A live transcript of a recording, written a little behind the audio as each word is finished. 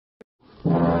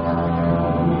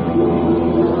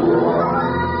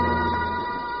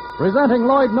presenting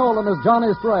Lloyd Nolan as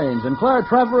Johnny Strange and Claire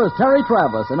Trevor as Terry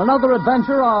Travis in another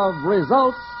adventure of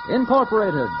Results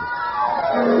Incorporated.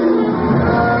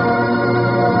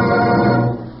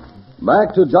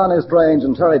 Back to Johnny Strange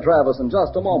and Terry Travis in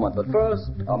just a moment, but first,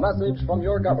 a message from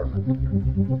your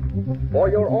government.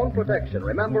 For your own protection,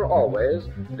 remember always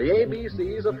the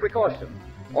ABCs of precaution.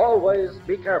 Always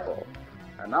be careful.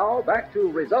 And now, back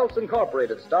to Results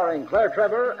Incorporated, starring Claire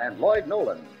Trevor and Lloyd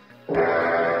Nolan.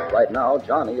 Right now,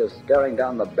 Johnny is staring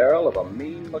down the barrel of a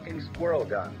mean-looking squirrel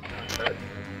gun.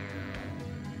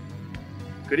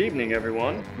 Good evening,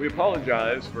 everyone. We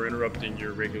apologize for interrupting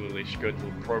your regularly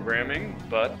scheduled programming,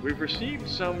 but we've received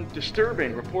some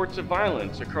disturbing reports of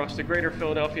violence across the greater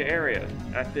Philadelphia area.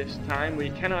 At this time, we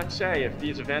cannot say if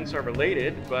these events are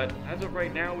related, but as of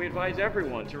right now, we advise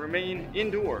everyone to remain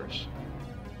indoors.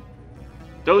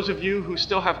 Those of you who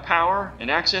still have power and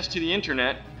access to the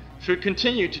internet should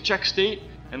continue to check state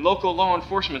and local law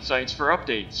enforcement sites for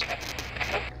updates.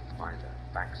 Find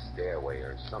a back stairway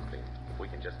or something. If we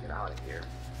can just get out of here,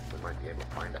 we might be able to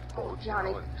find a boat. Oh,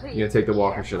 Johnny, please. You gonna take the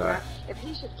walk or should I? If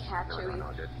he should catch you...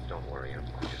 No, just don't worry. I'm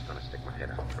just gonna stick my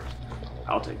head out first.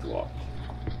 I'll take the walk.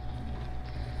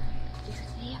 You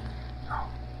see him? No.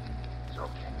 It's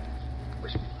okay.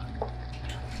 Wish me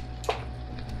luck.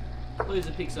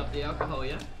 Loser picks up the alcohol,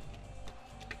 yeah?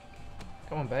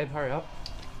 Come on, babe, hurry up.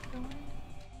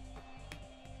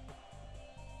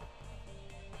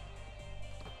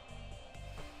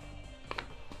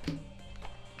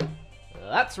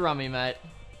 That's rummy, mate.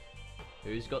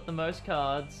 Who's got the most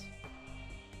cards?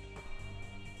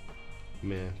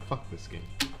 Man, fuck this game.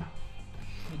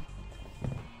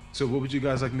 So what would you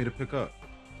guys like me to pick up?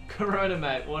 Corona,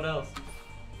 mate. What else?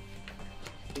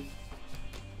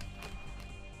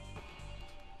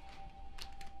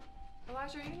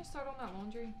 Elijah, are you gonna start on that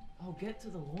laundry? I'll get to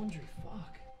the laundry.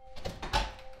 Fuck.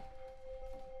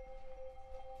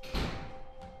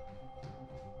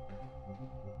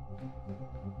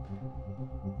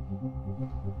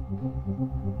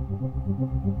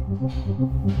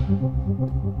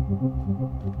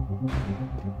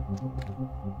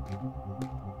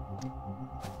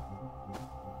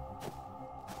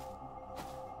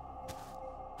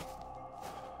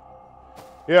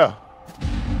 Yeah.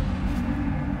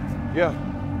 Yeah.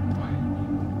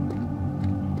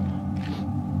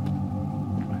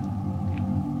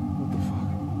 What the fuck?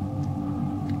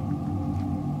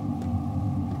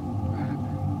 What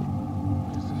happened?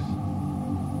 What is this?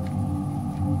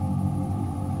 What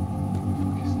the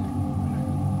fuck is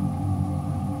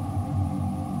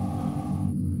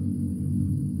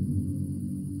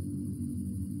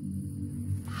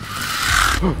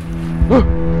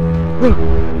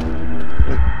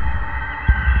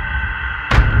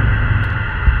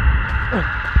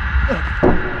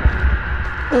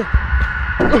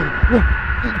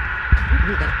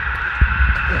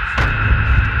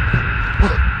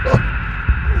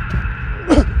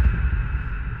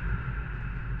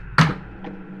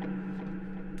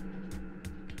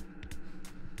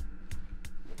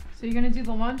So you're gonna do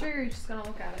the laundry, or you're just gonna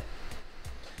look at it?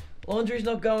 Laundry's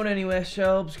not going anywhere,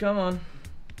 Shelbs. Come on.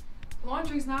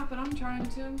 Laundry's not, but I'm trying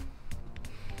to.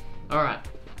 Alright.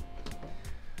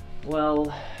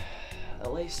 Well,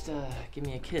 at least give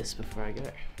me a kiss before I go.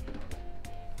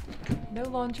 No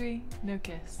laundry, no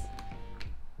kiss.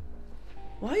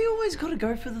 Why you always gotta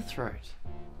go for the throat?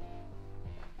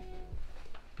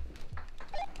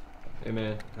 Hey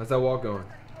man, how's that walk going?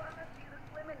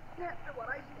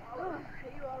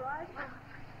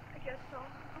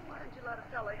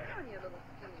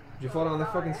 Did you fall down the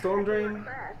fucking storm drain?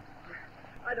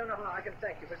 I don't know how I can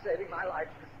thank you for saving my life,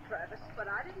 Mr. Travis. But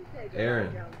I didn't save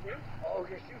Aaron. Oh,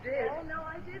 yes, you did. Oh, no,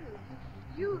 I didn't.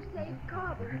 You saved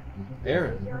Carver.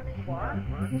 Aaron. What?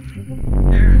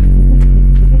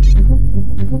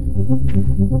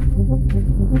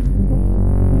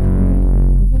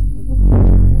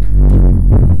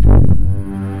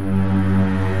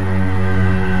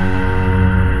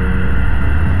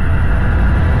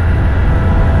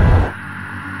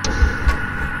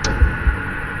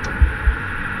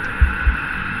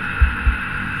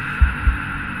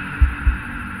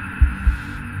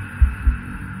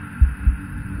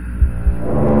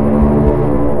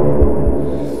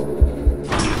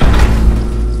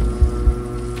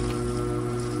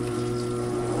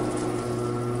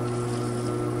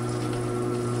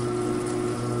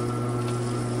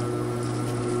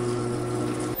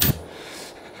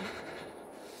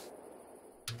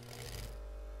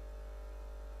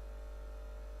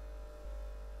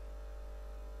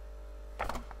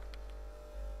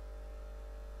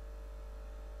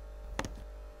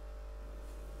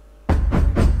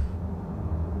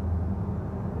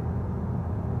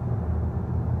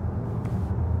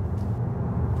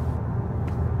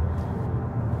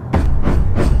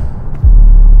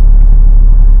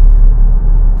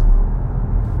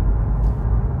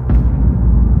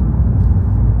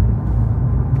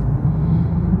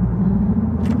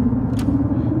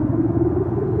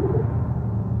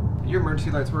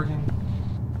 emergency lights working?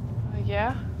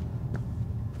 Yeah?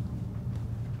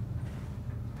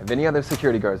 Have any other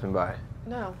security guards been by?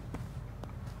 No.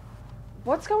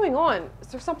 What's going on? Is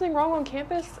there something wrong on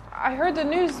campus? I heard the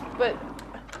news, but...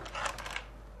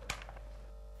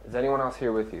 Is anyone else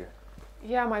here with you?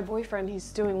 Yeah, my boyfriend,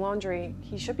 he's doing laundry.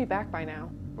 He should be back by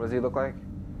now. What does he look like?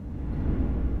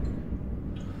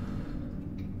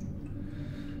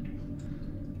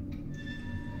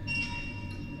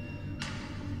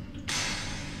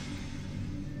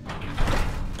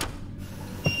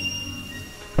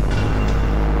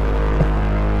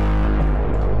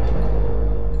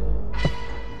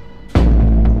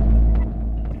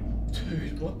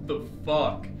 What the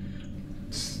fuck?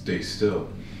 Stay still.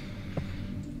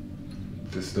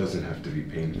 This doesn't have to be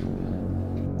painful.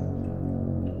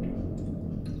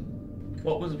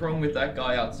 What was wrong with that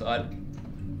guy outside?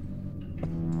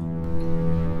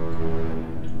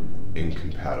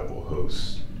 Incompatible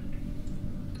hosts.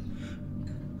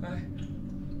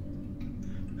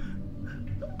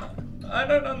 I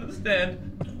don't understand.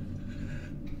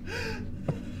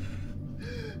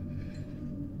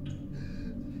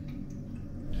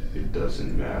 It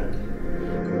doesn't matter.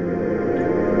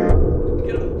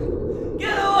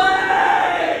 Get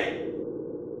away!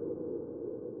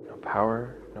 No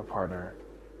power, no partner,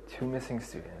 2 missing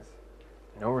students,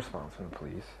 no response from the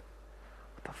police.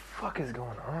 What the fuck is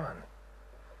going on?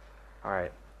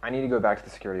 Alright, I need to go back to the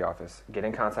security office, get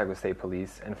in contact with state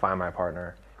police, and find my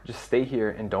partner. Just stay here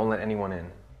and don't let anyone in.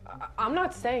 I'm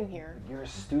not staying here. You're a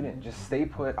student. Just stay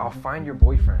put. I'll find your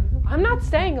boyfriend. I'm not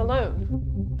staying alone.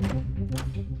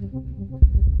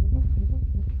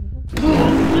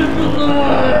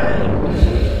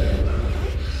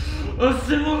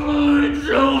 Assimilate,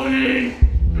 tell me!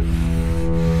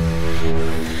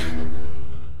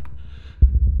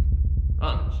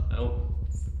 Oh.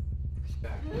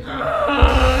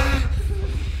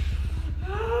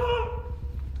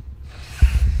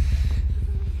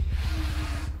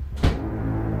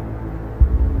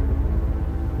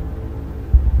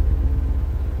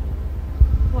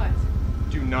 What?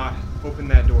 Do not open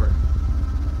that door.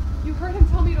 You heard him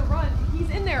tell me to run. He's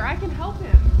in there. I can help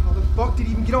him. How the fuck did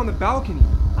he even get on the balcony?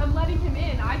 I'm letting him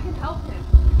in. I can help him.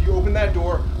 If you open that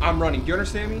door, I'm running. Do you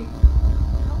understand me?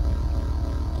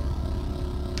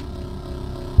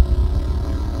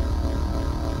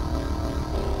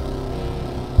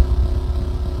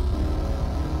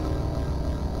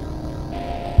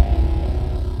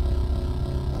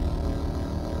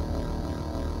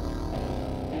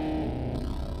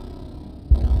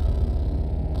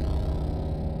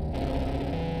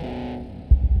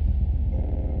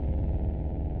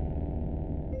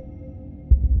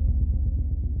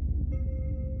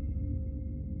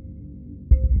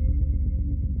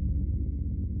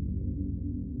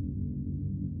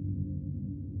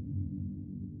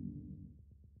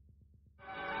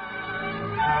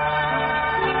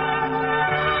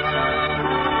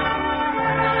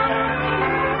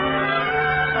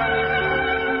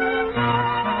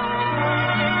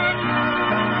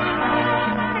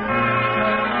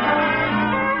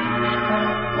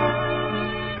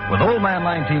 With old man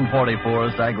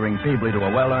 1944 staggering feebly to a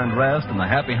well-earned rest in the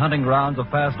happy hunting grounds of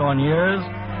past-on years,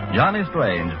 Johnny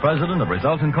Strange, president of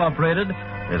Result Incorporated,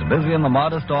 is busy in the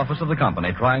modest office of the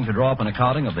company trying to draw up an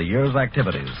accounting of the year's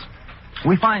activities.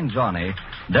 We find Johnny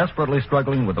desperately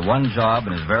struggling with the one job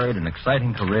in his varied and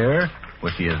exciting career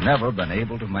which he has never been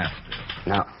able to master.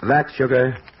 Now, that,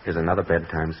 sugar, is another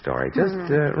bedtime story. Just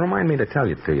remind me to tell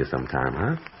it to you sometime,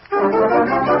 huh?